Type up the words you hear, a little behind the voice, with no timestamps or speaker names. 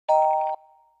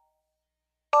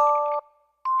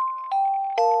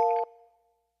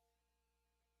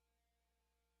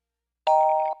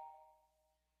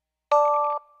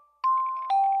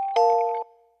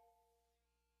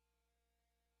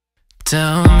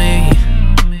Tell me,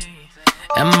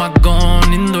 am I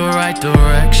going in the right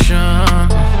direction?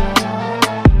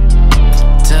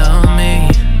 Tell me,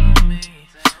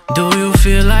 do you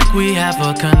feel like we have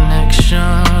a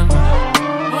connection?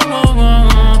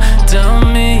 Tell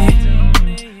me,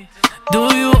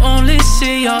 do you only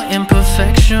see your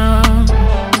imperfections?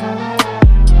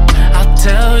 I'll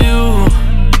tell you,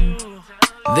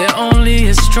 they're only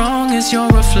as strong as your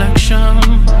reflection.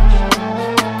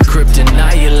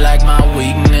 Kryptonite, you're like my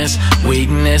weakness.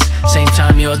 Same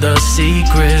time you're the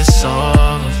secret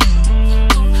sauce.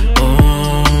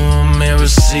 Oh, mirror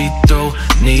see through,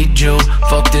 need you.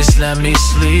 Fuck this, let me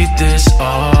sleep this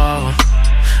off.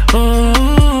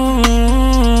 Oh,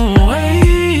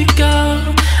 wake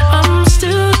up, I'm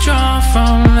still drawn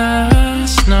from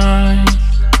last night.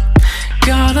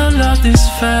 Gotta love this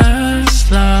fast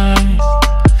life.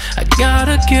 I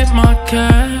gotta get my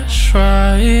cash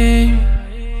right.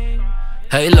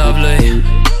 Hey lovely,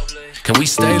 can we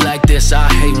stay like this? I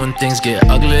hate when things get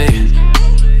ugly.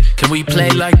 Can we play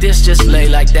like this? Just play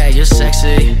like that, you're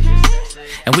sexy.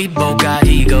 And we both got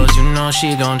egos, you know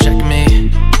she gon' check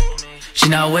me. She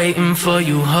not waiting for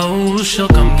you hoes, she'll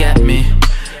come get me.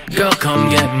 Girl, come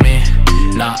get me.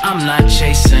 Nah, I'm not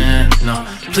chasing, no,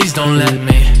 please don't let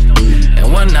me.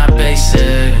 And we're not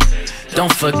basic,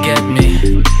 don't forget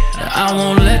me. I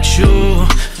won't let you.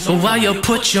 So while you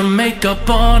put your makeup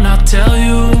on, I'll tell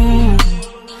you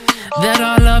that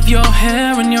I love your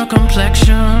hair and your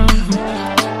complexion.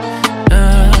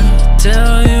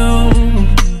 Tell you,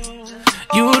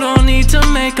 you don't need to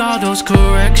make all those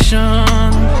corrections.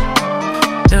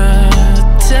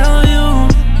 Tell you,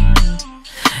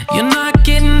 you're not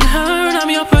getting hurt, I'm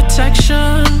your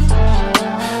protection.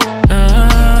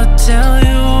 Tell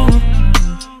you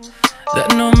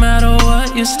that no matter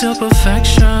what, you're still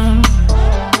perfection.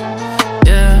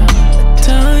 Yeah,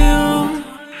 tell you,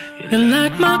 you're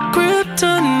like my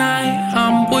kryptonite.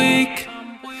 I'm weak,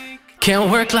 can't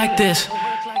work like this.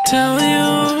 Tell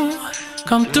you,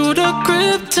 come through the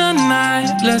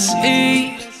kryptonite, let's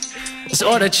eat. Let's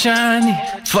order Chinese,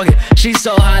 fuck it, she's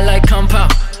so high like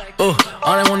compound. Ooh,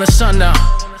 all I want is sun now.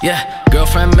 Yeah,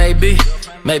 girlfriend maybe,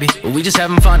 but we just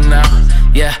having fun now.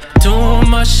 Yeah, too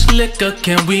much liquor,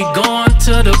 can we go on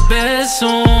to the bed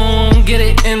soon? Get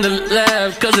it in the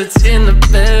lab, cause it's in the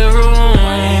bedroom.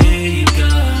 Wake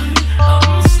up,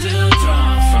 I'm still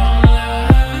drawn from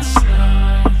last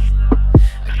night.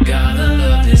 I gotta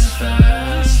love this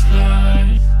fast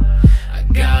life. I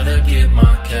gotta get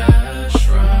my cash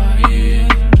right.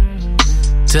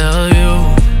 Tell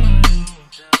you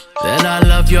that I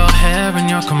love your hair and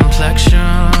your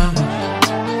complexion.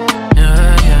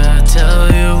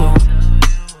 Tell you,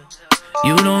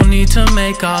 you don't need to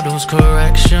make all those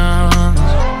corrections.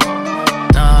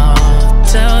 No,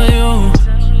 tell you,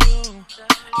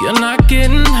 you're not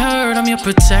getting hurt, I'm your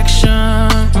protection.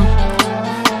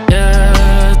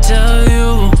 Yeah, tell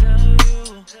you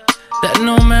that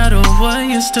no matter what,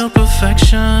 you're still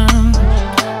perfection.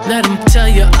 Let them tell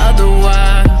you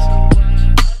otherwise.